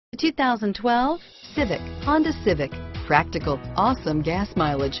2012 Civic, Honda Civic. Practical, awesome gas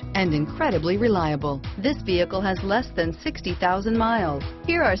mileage, and incredibly reliable. This vehicle has less than 60,000 miles.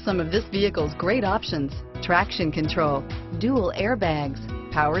 Here are some of this vehicle's great options: traction control, dual airbags,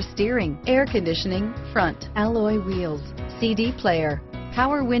 power steering, air conditioning, front alloy wheels, CD player,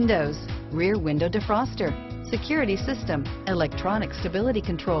 power windows, rear window defroster, security system, electronic stability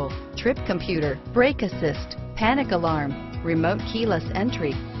control, trip computer, brake assist, panic alarm, remote keyless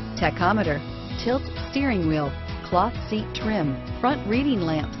entry, tachometer, tilt steering wheel, cloth seat trim, front reading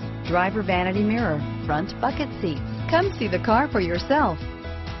lamps, driver vanity mirror, front bucket seats. Come see the car for yourself.